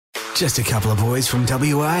Just a couple of boys from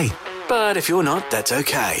WA. But if you're not, that's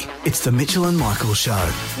okay. It's the Mitchell and Michael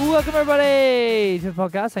Show. Welcome, everybody, to the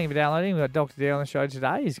podcast. Thank you for downloading. We've got Dr. D on the show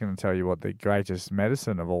today. He's going to tell you what the greatest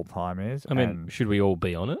medicine of all time is. I mean, should we all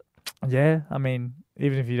be on it? Yeah, I mean,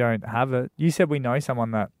 even if you don't have it. You said we know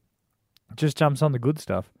someone that just jumps on the good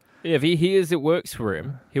stuff. Yeah, if he hears it works for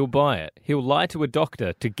him, he'll buy it. He'll lie to a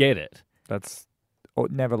doctor to get it. Or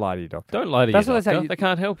never lie to your doctor. Don't lie to That's your what they doctor. say. They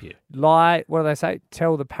can't help you. Lie, what do they say?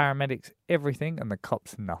 Tell the paramedics everything and the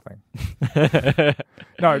cops nothing.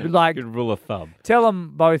 No, like, Good rule of thumb. tell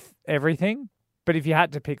them both everything, but if you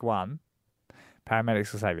had to pick one,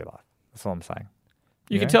 paramedics will save your life. That's all I'm saying.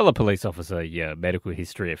 You can tell a police officer your medical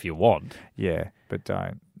history if you want. Yeah, but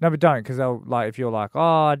don't. No, but don't, because they'll, like, if you're like,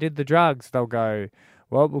 oh, I did the drugs, they'll go,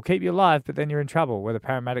 well, we'll keep you alive, but then you're in trouble, where the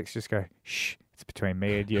paramedics just go, shh, it's between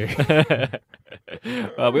me and you.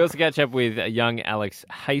 We also catch up with young Alex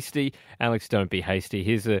Hasty. Alex, don't be hasty.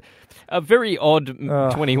 He's a very odd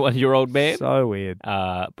 21-year-old man. So weird.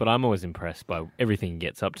 But I'm always impressed by everything he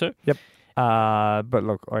gets up to. Yep. But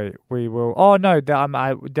look, we will. Oh no, I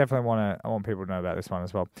definitely I want people to know about this one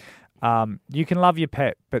as well. You can love your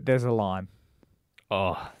pet, but there's a line.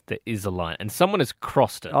 Oh, there is a line. And someone has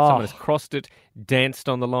crossed it. Oh. Someone has crossed it, danced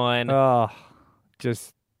on the line. Oh,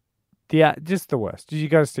 just the worst. You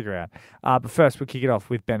got to stick around. But first, we'll kick it off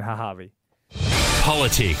with Ben Harvey.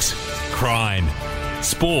 Politics, crime,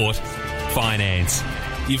 sport, finance.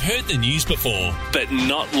 You've heard the news before, but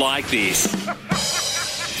not like this.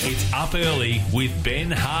 It's Up Early with Ben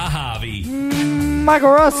Harvey. Michael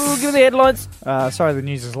Ross. Give me the headlines. Sorry, the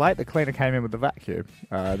news is late. The cleaner came in with the vacuum.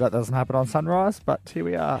 That doesn't happen on Sunrise, but here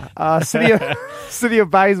we are. City of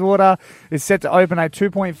Bayswater is set to open a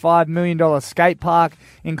 $2.5 million skate park,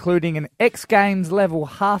 including an X Games level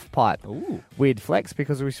half pipe. Ooh. Weird flex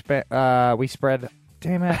because we spread.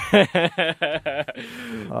 Damn it!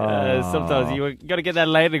 Sometimes you got to get that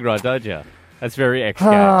landing right, don't you? That's very X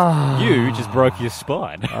Games. You just broke your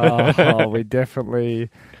spine. We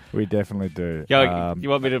definitely do. You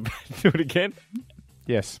want me to do it again?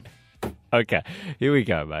 Yes. Okay, here we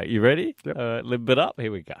go, mate. You ready? Yep. Limp it up.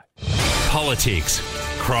 Here we go. Politics,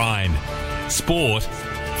 crime, sport,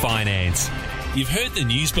 finance. You've heard the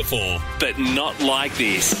news before, but not like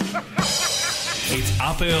this. It's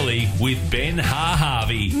Up Early with Ben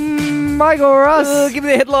Harvey. Michael Ross. Give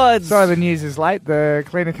me the headlines. Sorry, the news is late. The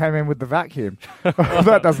cleaner came in with the vacuum.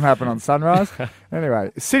 That doesn't happen on Sunrise.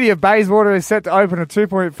 Anyway, City of Bayswater is set to open a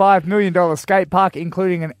 $2.5 million skate park,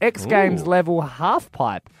 including an X Games level half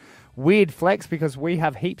pipe. Weird flex because we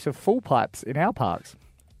have heaps of full pipes in our parks.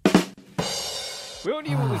 We all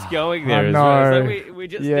knew what was going there. I as well. know. It's like we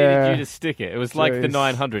just needed you to stick it. It was like the Jeez.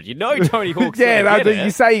 900. You know Tony Hawk's Yeah, gonna get you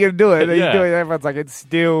it. say you're going to do it, then Yeah. you do it, everyone's like, it's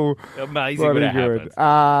still Amazing bloody when it good.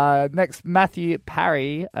 happens. Next, Matthew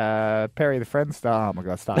Perry, Perry the Friend star. Oh my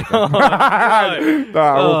God, start again. No.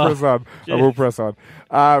 I will press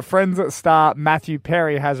on. Friends star Matthew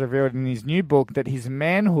Perry has revealed in his new book that his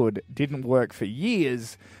manhood didn't work for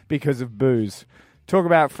years because of booze. Talk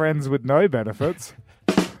about friends with no benefits.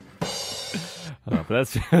 Oh, but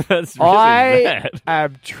that's really I bad.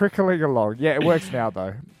 am trickling along. Yeah, it works now,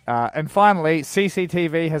 though. And finally,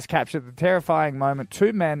 CCTV has captured the terrifying moment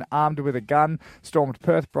two men armed with a gun stormed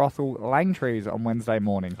Perth brothel Langtrees on Wednesday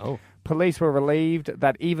morning. Oh. Police were relieved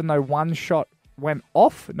that even though one shot went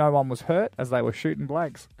off, no one was hurt as they were shooting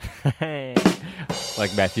blanks.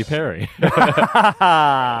 Like Matthew Perry. Were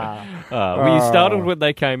you startled when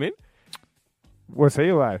they came in? Was he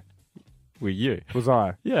away? Were you? Was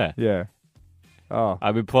I? Yeah. Yeah. Oh.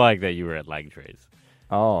 I'm implying that you were at Langtrees.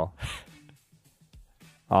 Oh.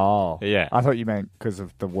 Oh. Yeah. I thought you meant because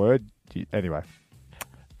of the word. Anyway.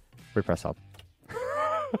 We press on.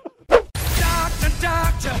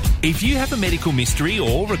 If you have a medical mystery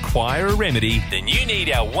or require a remedy, then you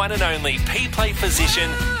need our one and only P-Play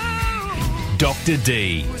physician, Dr.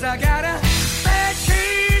 D.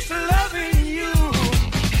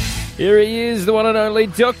 Here he is, the one and only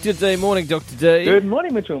Dr. D. Morning, Dr. D. Good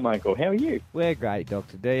morning, Mitchell and Michael. How are you? We're great,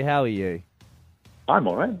 Dr. D. How are you? I'm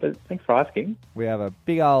all right, but thanks for asking. We have a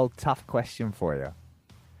big old tough question for you.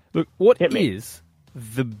 Look, what Hit me. is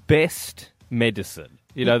the best medicine?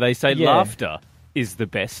 You know, they say Yeah. laughter is the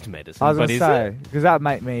best medicine, I was but going is to say, it? because that would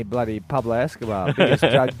make me bloody Pablo Escobar, biggest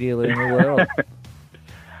drug dealer in the world.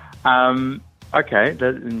 Okay,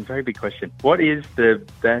 that's a very big question. What is the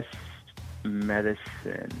best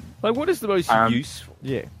medicine? Like, what is the most useful?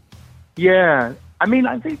 Yeah. Yeah, I mean,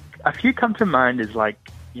 I think a few come to mind as like,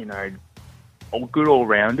 you know, all good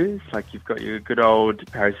all-rounders. Like you've got your good old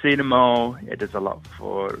paracetamol. It does a lot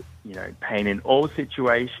for, you know, pain in all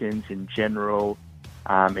situations in general.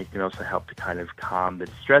 It can also help to kind of calm the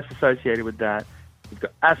distress associated with that. You've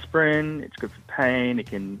got aspirin. It's good for pain. It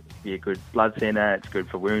can be a good blood thinner. It's good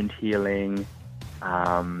for wound healing.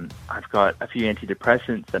 I've got a few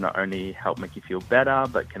antidepressants that not only help make you feel better,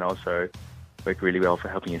 but can also work really well for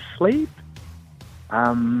helping you sleep.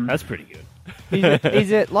 That's pretty good.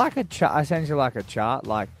 Is it like a chart, essentially like a chart?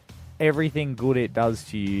 Like everything good it does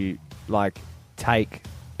to you, like take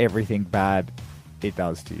everything bad it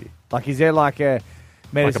does to you. Like is there like a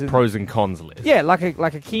medicine, like a pros and cons list? Yeah, like a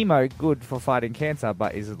chemo good for fighting cancer,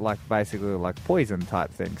 but is it like basically like poison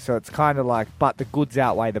type thing? So it's kind of like, but the goods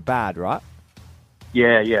outweigh the bad, right?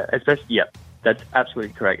 Yeah, that's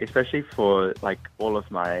absolutely correct. Especially for like all of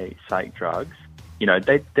my psych drugs,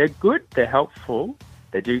 they're good, they're helpful.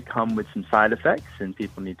 They do come with some side effects, and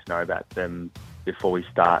people need to know about them before we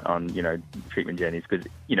start on, treatment journeys. Because,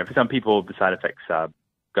 for some people, the side effects are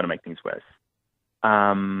going to make things worse.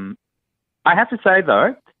 I have to say,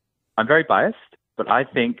 though, I'm very biased, but I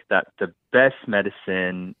think that the best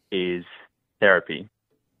medicine is therapy.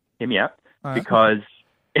 Hear me out. Because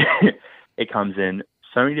it comes in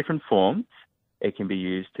so many different forms. It can be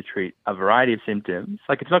used to treat a variety of symptoms.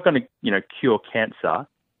 Like, it's not going to, cure cancer,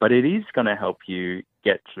 but it is going to help you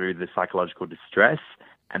get through the psychological distress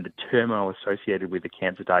and the turmoil associated with the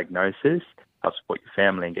cancer diagnosis, help support your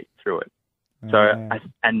family and get you through it.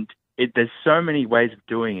 There's so many ways of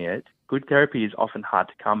doing it. Good therapy is often hard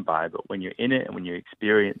to come by, but when you're in it and when you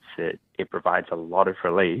experience it, it provides a lot of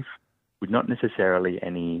relief with not necessarily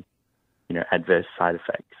any, adverse side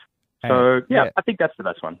effects. So, I think that's the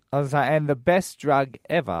best one. I was saying, and the best drug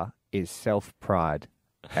ever is self-pride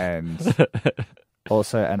and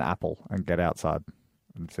also an apple and get outside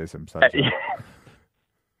and see some sunshine.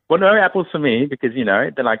 Well, no apples for me because,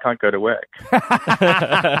 then I can't go to work.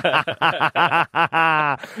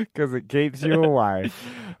 Because it keeps you away.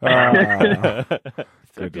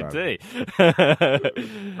 Good tea.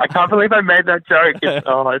 I can't believe I made that joke.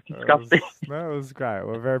 It's disgusting. That was great.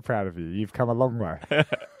 We're very proud of you. You've come a long way.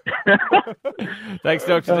 Thanks,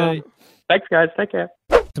 Dr. D. Thanks, guys. Take care.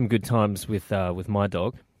 Some good times with my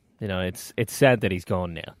dog. It's sad that he's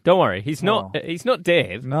gone now. Don't worry, he's not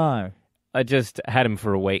dead. No. I just had him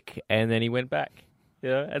for a week and then he went back.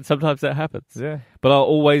 And sometimes that happens. Yeah. But I'll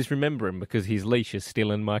always remember him because his leash is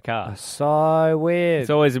still in my car. So weird. It's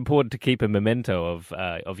always important to keep a memento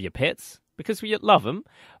of your pets because we love them.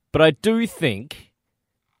 But I do think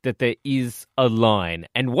that there is a line,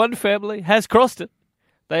 and one family has crossed it.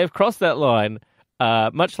 They have crossed that line,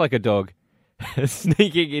 much like a dog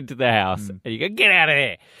sneaking into the house, and you go, get out of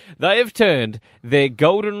here. They have turned their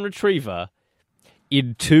golden retriever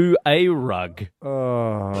into a rug.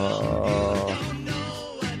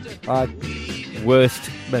 Worst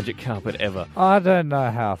magic carpet ever. I don't know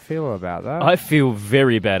how I feel about that. I feel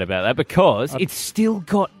very bad about that because it's still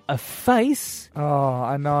got a face. Oh,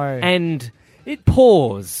 I know. And it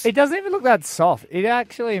paws. It doesn't even look that soft. It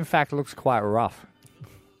actually, in fact, looks quite rough.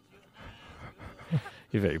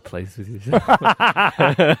 You're very pleased with yourself.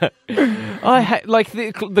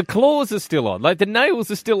 The claws are still on. Like the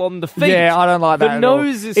nails are still on the feet. Yeah, I don't like that. The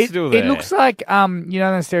nose is still there. It looks like in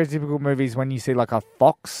those stereotypical movies when you see like a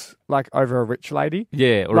fox like over a rich lady.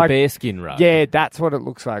 Yeah, or a bearskin rug. Yeah, that's what it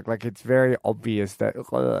looks like. Like it's very obvious that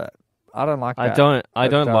I don't like that. I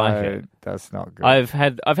don't like it. That's not good. I've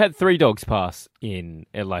had 3 dogs pass in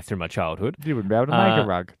life through my childhood. You wouldn't be able to make a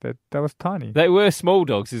rug. That was tiny. They were small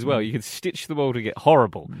dogs as well. You could stitch them all to get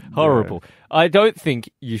horrible. Yeah. I don't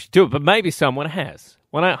think you should do it, but maybe someone has.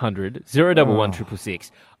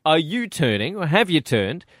 1-800-011-666. Are you turning, or have you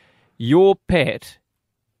turned, your pet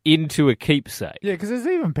into a keepsake? Yeah, because there's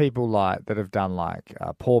even people like that have done like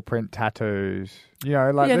paw print tattoos.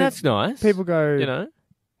 Yeah, that's nice. People go,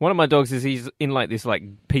 One of my dogs he's in like this like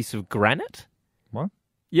piece of granite. What?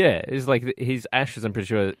 Yeah, it's like his ashes, I'm pretty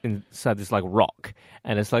sure, inside this like rock.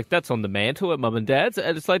 And it's like, that's on the mantle at mum and dad's.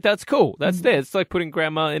 And it's like, that's cool. That's there. It's like putting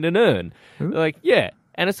grandma in an urn. Like, yeah.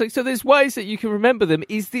 And it's like, so there's ways that you can remember them.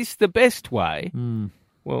 Is this the best way?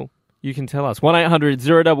 Well, you can tell us.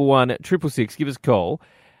 1-800-011-666. Give us a call.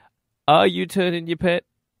 Are you turning your pet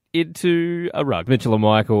into a rug? Mitchell and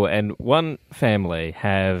Michael and one family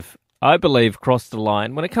have, I believe, crossed the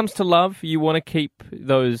line. When it comes to love, you want to keep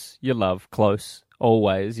those you love close,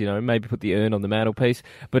 always, maybe put the urn on the mantelpiece.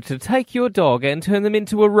 But to take your dog and turn them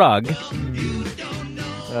into a rug,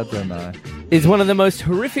 I don't know, is one of the most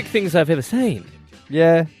horrific things I've ever seen.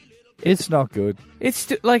 Yeah, it's not good.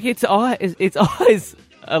 It's like its eyes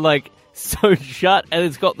are like so shut, and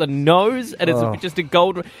it's got the nose, and it's just a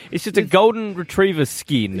golden retriever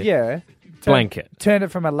skin. Yeah. Blanket. Turn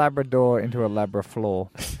it from a Labrador into a Labraflor.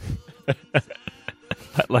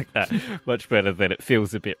 I like that much better than it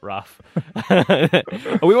feels a bit rough.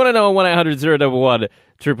 We want to know on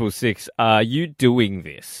 1-800-011-666, are you doing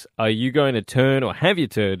this? Are you going to turn, or have you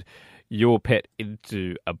turned your pet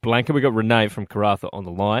into a blanket? We got Renee from Karratha on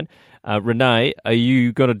the line. Renee, are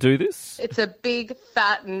you going to do this? It's a big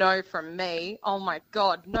fat no from me. Oh my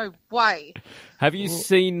God, no way. Have you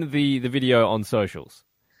seen the video on socials?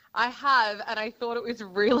 I have, and I thought it was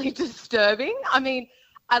really disturbing. I mean,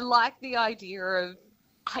 I like the idea of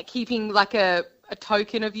keeping like a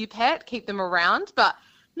token of your pet, keep them around, but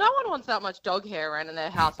no one wants that much dog hair around in their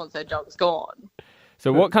house once their dog's gone.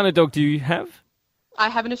 So what kind of dog do you have? I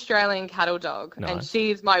have an Australian cattle dog, Nice. and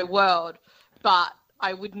she is my world, but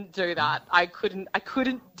I wouldn't do that. I couldn't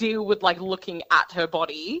deal with like looking at her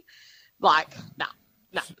body. Like, nah.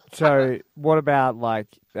 So what about like,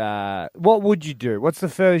 what would you do? What's the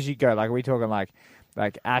furthest you go? Like, are we talking like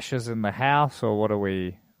ashes in the house, or what are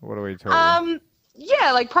we talking?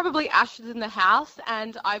 Yeah, like probably ashes in the house,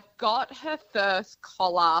 and I've got her first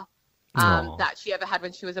collar that she ever had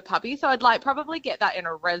when she was a puppy. So I'd like probably get that in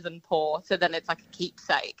a resin pour, so then it's like a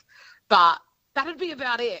keepsake. But that'd be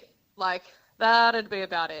about it. Like, that'd be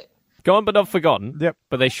about it. Gone but not forgotten. Yep.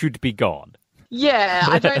 But they should be gone. Yeah,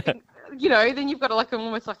 I don't think, then you've got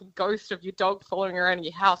almost like a ghost of your dog following around in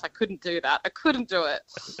your house. I couldn't do that. I couldn't do it.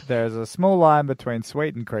 There's a small line between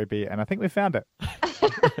sweet and creepy, and I think we found it.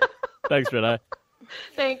 Thanks, Renee.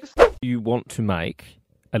 Thanks. You want to make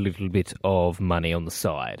a little bit of money on the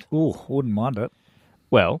side. Ooh, wouldn't mind it.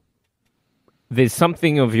 Well, there's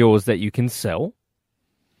something of yours that you can sell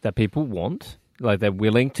that people want, like they're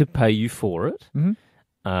willing to pay you for it,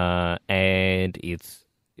 and it's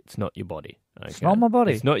not your body. Okay? It's not my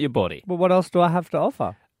body. It's not your body. Well, what else do I have to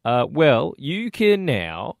offer? Well, you can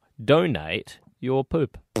now donate your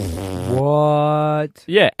poop. What?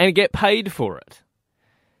 Yeah, and get paid for it.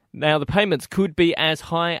 Now, the payments could be as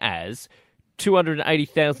high as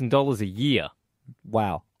 $280,000 a year.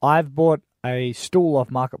 Wow. I've bought a stool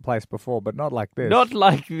off Marketplace before, but not like this. Not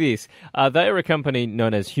like this. They are a company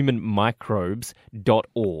known as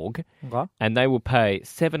humanmicrobes.org, Okay. and they will pay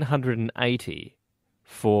 $780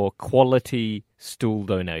 for quality stool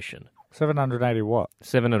donation. 780 what?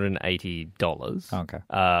 $780. Okay.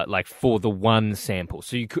 Like for the one sample.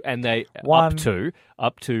 So you could, and they One-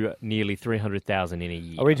 up to nearly 300,000 in a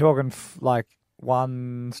year. Are we talking like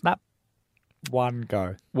one snap? One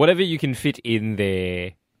go? Whatever you can fit in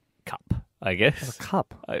their cup, I guess. A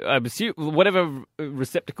cup. I'm assuming whatever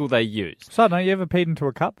receptacle they use. So, no, you ever peed into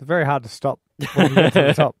a cup? It's very hard to stop when you get to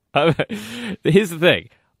the top. Here's the thing.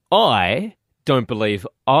 I don't believe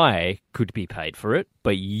I could be paid for it,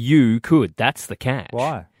 but you could. That's the catch.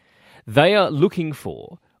 Why? They are looking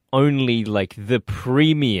for only like the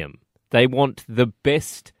premium. They want the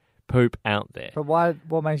best poop out there. But why?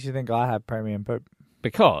 What makes you think I have premium poop?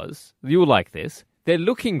 Because you'll like this. They're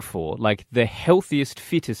looking for like the healthiest,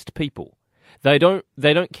 fittest people. They don't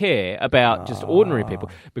care about just ordinary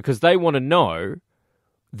people, because they want to know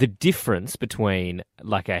the difference between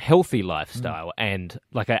like a healthy lifestyle and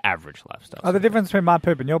like an average lifestyle. Oh, the difference between my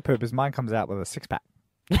poop and your poop is mine comes out with a six-pack.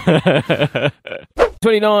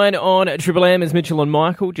 29 on Triple M is Mitchell and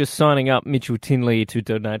Michael, just signing up Mitchell Tinley to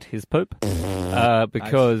donate his poop.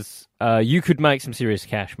 Because you could make some serious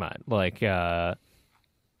cash, mate. Like,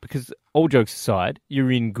 because all jokes aside,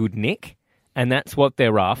 you're in good nick, and that's what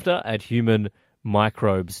they're after at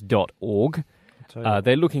humanmicrobes.org.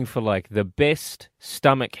 They're looking for like the best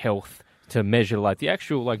stomach health to measure like the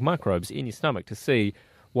actual like microbes in your stomach to see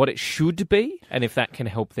what it should be, and if that can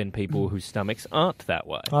help then people whose stomachs aren't that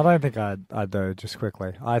way. I don't think I do, just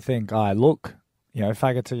quickly. I think I look,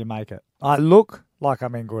 fake it till you make it. I look like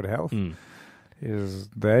I'm in good health.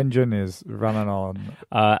 The engine is running on.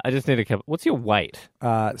 I just need a couple. What's your weight?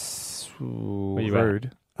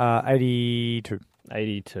 Rude. 82.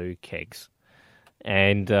 82 kegs.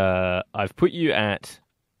 And I've put you at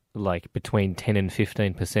like between 10 and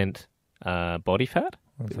 15% body fat.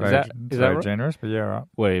 That's Is very, that very right? generous, but yeah, right.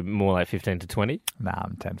 Well, more like 15 to 20? Nah,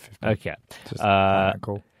 I'm 10, 15. Okay. Just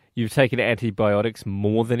cool. You've taken antibiotics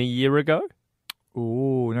more than a year ago?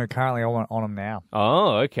 Ooh, no, currently I'm on them now.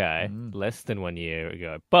 Oh, okay. Less than 1 year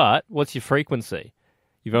ago. But what's your frequency?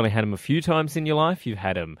 You've only had them a few times in your life? You've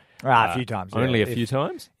had them... a few times. Only yeah, a few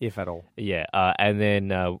times? If at all. Yeah. And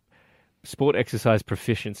then sport exercise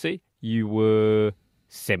proficiency. You were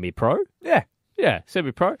semi-pro? Yeah. Yeah,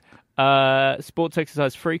 semi-pro. Sports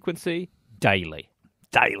exercise frequency, daily.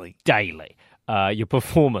 Daily. Your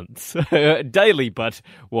performance, daily, but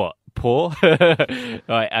what? Poor. All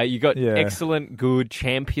right, you got Yeah. excellent, good,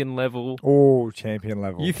 champion level. Oh, champion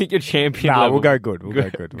level. You think you're champion Nah, level? we'll go good. We'll go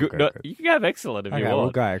good. We'll go No, good. you can have excellent if you Okay, want.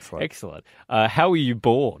 we'll go excellent. Excellent. How were you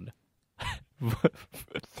born?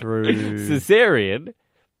 Through... Cesarean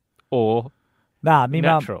or Nah, me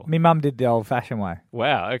natural? mum did the old-fashioned way.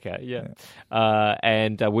 wow? Okay, yeah.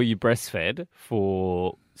 And were you breastfed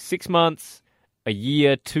for 6 months, a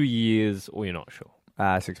year, 2 years, or you're not sure?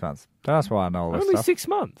 6 months. That's why I know all this Only stuff. 6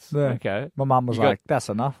 months. Yeah. Okay. My mum was You got- like, that's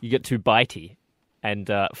enough. You get too bitey. And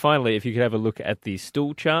finally, if you could have a look at the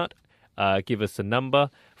stool chart, give us a number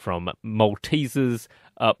from Maltesers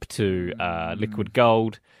up to liquid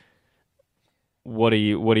gold. What do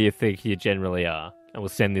you think you generally are? And we'll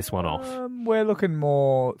send this one off. We're looking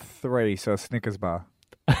more 3, so a Snickers bar.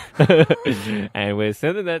 And we're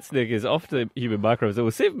sending that Snickers off to Human Microbes. And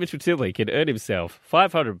we'll see if Mitchell Tilley can earn himself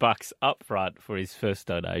 $500 up front for his first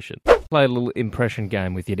donation. Play a little impression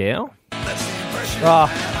game with you now.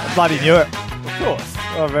 I bloody knew it. Of course.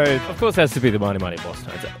 I mean, Of course, it has to be the Mighty Mighty Boss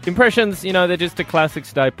Tones. Impressions, they're just a classic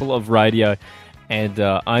staple of radio, and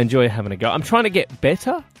I enjoy having a go. I'm trying to get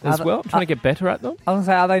better as well. I'm trying to get better at them. I was going to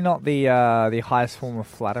say, are they not the highest form of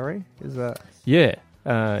flattery? Is that... Yeah,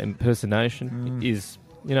 impersonation is,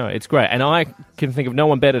 it's great. And I can think of no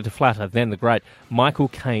one better to flatter than the great Michael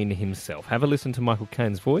Caine himself. Have a listen to Michael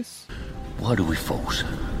Caine's voice. Why do we fall, sir?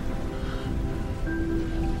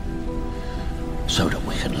 So that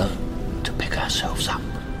we can learn to pick ourselves up.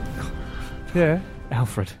 Yeah.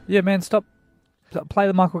 Alfred. Yeah, man, stop. Play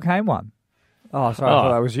the Michael Caine one. Oh, sorry, I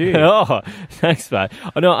thought that was you. Oh, thanks, mate.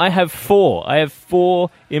 Oh, no, I have 4. I have 4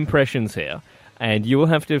 impressions here, and you will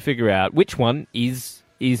have to figure out which one is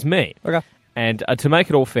me. Okay. And to make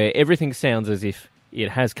it all fair, everything sounds as if it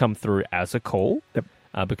has come through as a call. Yep.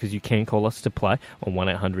 Because you can call us to play on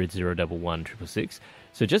 1-800-011-666.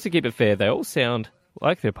 So just to keep it fair, they all sound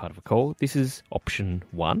like they're part of a call. This is option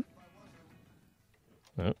 1.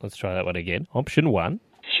 Oh, let's try that one again. Option 1.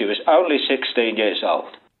 She was only 16 years old.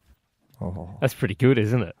 Oh, That's pretty good,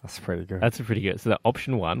 isn't it? that's pretty good. That's pretty good. So that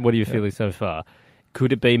option 1, what are you feeling so far?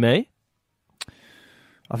 Could it be me?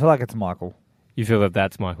 I feel like it's Michael. You feel that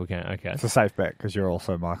that's Michael Caine? Okay. It's a safe bet because you're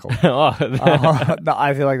also Michael. Oh, No,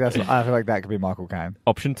 I feel like that could be Michael Caine.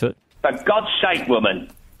 option 2. For God's sake, woman,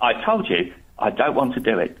 I told you I don't want to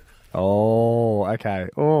do it. Oh, okay.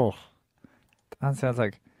 Oh, that sounds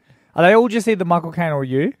like. Are they all just either Michael Caine or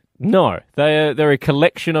you? No, they're a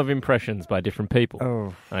collection of impressions by different people.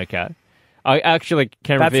 Oh, Okay. I actually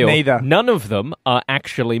can That's reveal neither. none of them are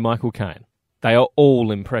actually Michael Caine. They are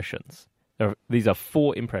all impressions. These are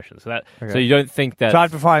 4 impressions. So you don't think that... so I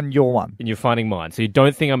have to find your one. And you're finding mine. So you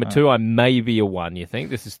don't think I'm a 2, I may be a 1, you think?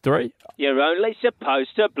 This is 3? You're only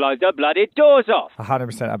supposed to blow the bloody doors off.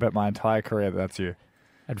 100%. I bet my entire career that's you.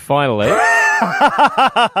 And finally...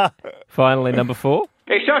 finally, number 4.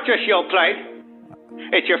 It's not just your plane.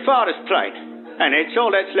 It's your father's plane. And it's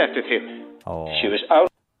all that's left of him. Oh. She was only...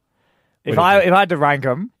 If I had to rank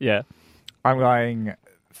them, Yeah. I'm going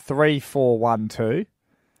 3, 4, 1, 2.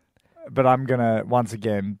 But I'm gonna once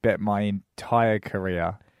again bet my entire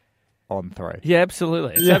career on 3. Yeah,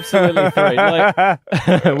 absolutely. It's absolutely 3.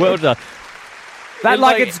 Well done.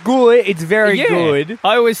 That it's good. It's very Yeah. good.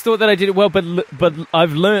 I always thought that I did it well, but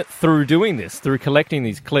I've learnt through doing this, through collecting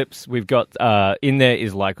these clips. We've got in there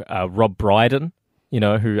is Rob Brydon,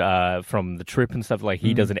 who from The Trip and stuff.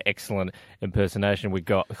 He does an excellent impersonation. We've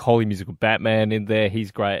got Holy Musical Batman in there.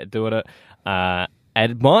 He's great at doing it.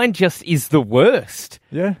 And mine just is the worst.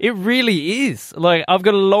 Yeah. It really is. I've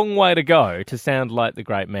got a long way to go to sound like the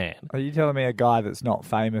great man. Are you telling me a guy that's not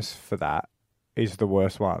famous for that is the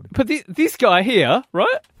worst one? But this guy here,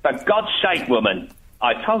 right? For God's sake, woman,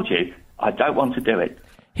 I told you I don't want to do it.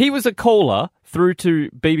 He was a caller through to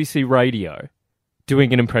BBC Radio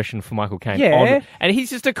doing an impression for Michael Caine. Yeah. And he's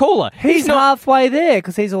just a caller. He's not halfway there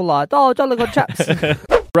because he's all like, "Oh, jolly good chaps."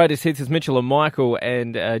 Greatest Hits is Mitchell and Michael,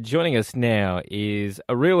 and joining us now is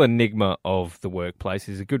a real enigma of the workplace.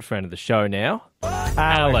 He's a good friend of the show now,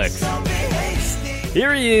 Alex.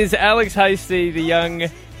 Here he is, Alex Hasty, the young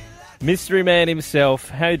mystery man himself.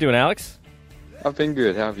 How you doing, Alex? I've been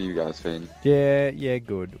good. How have you guys been? Yeah,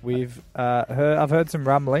 good. We've I've heard some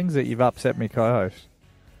rumblings that you've upset me co-host.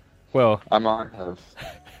 Well, I might have.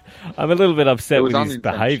 I'm a little bit upset It was with his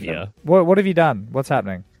unintentional. behaviour. What have you done? What's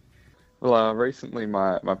happening? Well, recently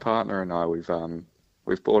my partner and I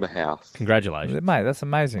we've bought a house. Congratulations. Mate, that's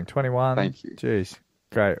amazing. 21. Thank you. Jeez.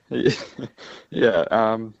 Great.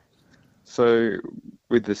 Yeah. So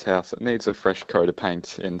with this house, it needs a fresh coat of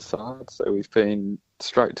paint inside. So we've been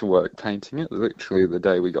straight to work painting it. Literally the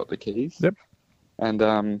day we got the keys. Yep. And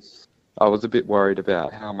I was a bit worried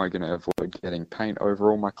about how am I going to avoid getting paint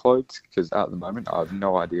over all my clothes, because at the moment I have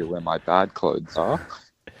no idea where my bad clothes are.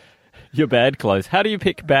 Your bad clothes. How do you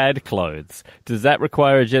pick bad clothes? Does that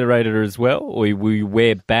require a generator as well, or will you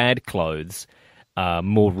wear bad clothes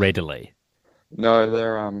more readily? No,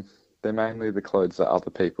 they're mainly the clothes that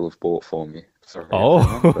other people have bought for me. Sorry,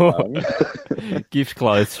 gift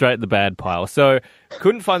clothes straight in the bad pile. So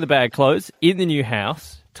couldn't find the bad clothes in the new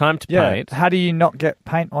house. Time to paint. How do you not get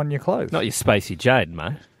paint on your clothes? Not your Spacey Jade,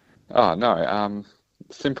 mate. Oh, no.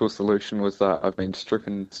 Simple solution was that I've been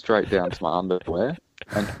stripping straight down to my underwear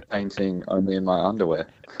and painting only in my underwear.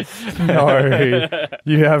 No,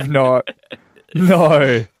 you have not.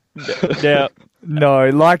 No. Now, no,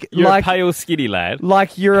 you're like a pale, skinny lad.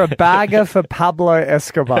 Like you're a bagger for Pablo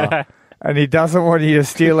Escobar, and he doesn't want you to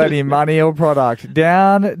steal any money or product.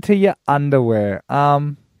 Down to your underwear.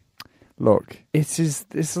 Look, this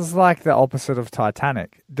is like the opposite of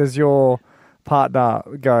Titanic. Does your partner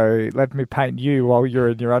go, let me paint you while you're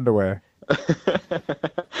in your underwear?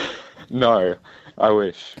 No, I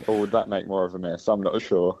wish. Or would that make more of a mess? I'm not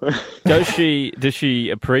sure. Does she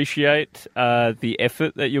appreciate the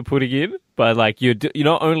effort that you're putting in? But like you're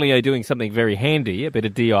not only are doing something very handy, a bit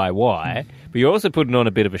of DIY, but you're also putting on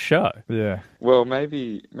a bit of a show. Yeah. Well,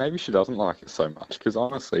 maybe she doesn't like it so much, because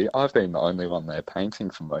honestly, I've been the only one there painting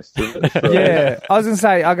for most of it. So. Yeah, I was going to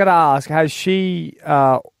say, I got to ask, has she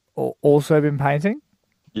also been painting?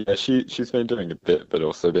 Yeah, she's been doing a bit, but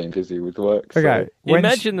also been busy with work. Okay. So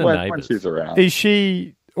Imagine the neighbours. When she's around. Is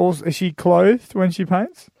she clothed when she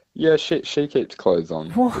paints? Yeah, she keeps clothes on.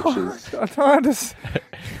 What? Which is... I don't understand.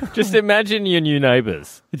 Just imagine your new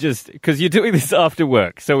neighbours. Just because you're doing this after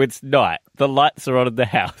work, so it's night. The lights are on in the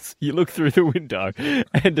house. You look through the window,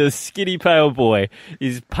 and a skinny pale boy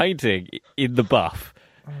is painting in the buff.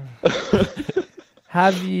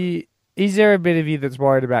 Is there a bit of you that's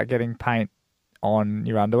worried about getting paint on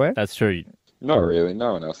your underwear? That's true. Not really.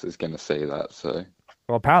 No one else is going to see that. So.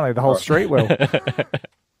 Well, apparently the whole street will.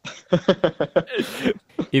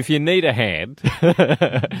 If you need a hand,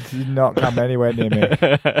 do not come anywhere near me.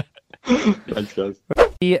 Thanks, guys.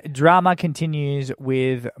 The drama continues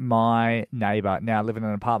with my neighbour. Now, I live in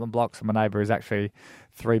an apartment block, so my neighbour is actually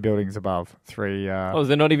 3 buildings above.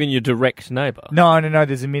 they're not even your direct neighbour? No.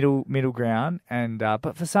 There's a middle ground, and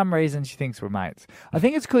but for some reason she thinks we're mates. I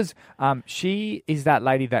think it's because she is that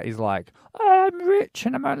lady that is like, I'm rich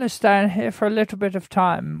and I'm only staying here for a little bit of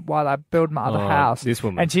time while I build my other house. This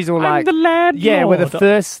woman. And she's all I'm like, the landlord. Yeah, where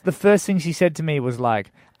the first thing she said to me was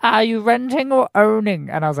like, are you renting or owning?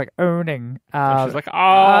 And I was like, owning. She's like,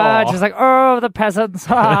 oh. She's like, oh, the peasants.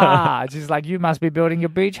 She's like, you must be building your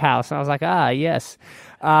beach house. And I was like, yes.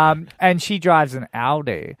 And she drives an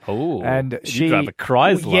Audi. Oh, and you drive a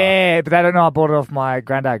Chrysler. Yeah, but they don't know I bought it off my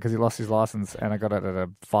granddad because he lost his license, and I got it at a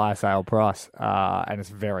fire sale price. And it's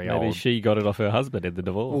very old. Maybe she got it off her husband in the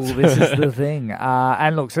divorce. Oh, this is the thing.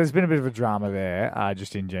 And look, so there's been a bit of a drama there,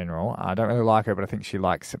 just in general. I don't really like her, but I think she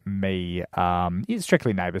likes me. In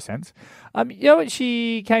strictly neighbour sense. You know what?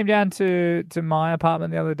 She came down to my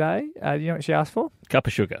apartment the other day. You know what she asked for? Cup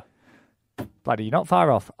of sugar. Bloody, you're not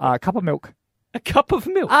far off. A cup of milk. A cup of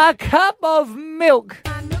milk? A cup of milk.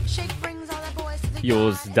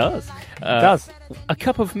 Yours does. It does. A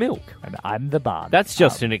cup of milk. And I'm the barn. That's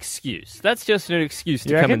just an excuse. That's just an excuse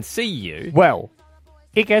to come and see you. Well,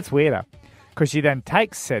 it gets weirder because she then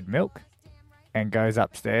takes said milk and goes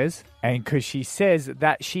upstairs, and because she says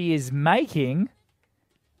that she is making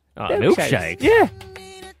milkshakes. Yeah.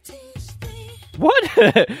 What?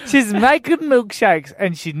 She's making milkshakes,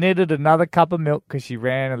 and she needed another cup of milk because she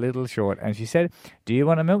ran a little short. And she said, do you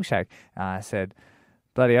want a milkshake? I said,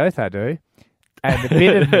 bloody oath I do. And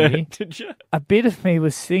a bit of me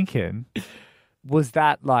was thinking, was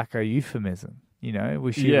that like a euphemism? You know,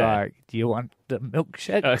 was she like, do you want the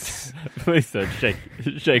milkshakes? Please don't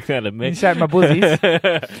shake that at me. You shake my buzzies.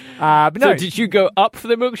 But no. So did you go up for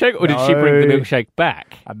the milkshake, or did she bring the milkshake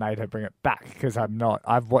back? I made her bring it back because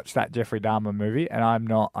I've watched that Jeffrey Dahmer movie, and I'm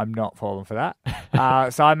not falling for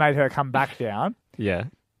that. So I made her come back down. Yeah.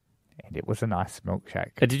 And it was a nice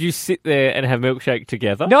milkshake. And did you sit there and have milkshake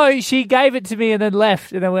together? No, she gave it to me and then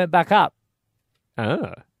left and then went back up.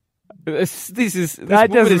 Oh. This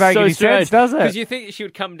that doesn't make any sense, does it? Because you think she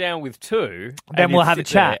would come down with 2, then we'll have a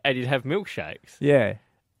chat, and you'd have milkshakes. Yeah,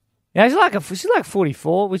 yeah. She's like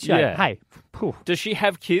 44. Which hey, does she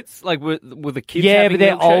have kids? Like were the kids? Yeah, but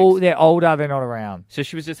they're milkshakes? old. They're older. They're not around. So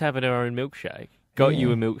she was just having her own milkshake. Got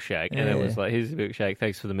you a milkshake, and it was like, here's a milkshake.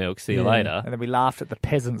 Thanks for the milk. See you later. And then we laughed at the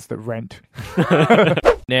peasants that rent.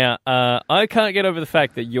 Now, I can't get over the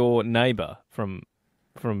fact that your neighbour from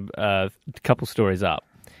a couple stories up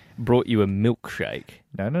brought you a milkshake.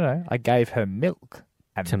 No. I gave her milk,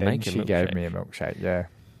 and To then make a she gave milkshake. me a milkshake.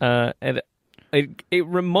 Yeah. And it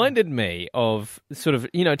reminded me of sort of,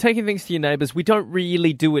 taking things to your neighbours. We don't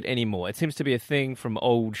really do it anymore. It seems to be a thing from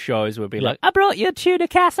old shows where it'd be like, I brought you a tuna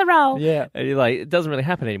casserole. Yeah. And you're like, it doesn't really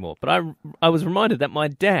happen anymore. But I was reminded that my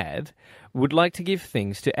dad would like to give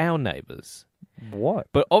things to our neighbours. What?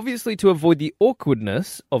 But obviously to avoid the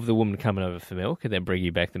awkwardness of the woman coming over for milk and then bring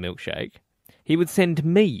you back the milkshake, he would send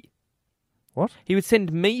me. What? He would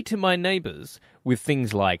send me to my neighbours with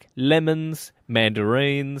things like lemons,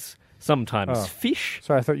 mandarins, sometimes fish.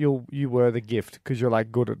 So I thought you were the gift because you're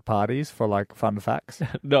like good at parties for like fun facts.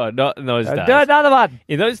 No, not in those days. Do another one.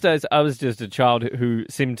 In those days, I was just a child who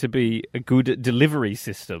seemed to be a good delivery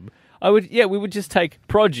system. We would just take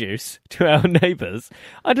produce to our neighbours.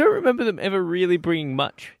 I don't remember them ever really bringing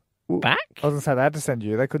much back. I was going to say they had to send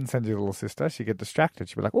you. They couldn't send your little sister. She'd get distracted.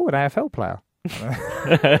 She'd be like, oh, an AFL player.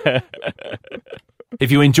 If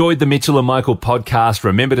you enjoyed the Mitchell and Michael podcast,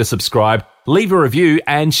 remember to subscribe, leave a review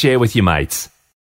and share with your mates.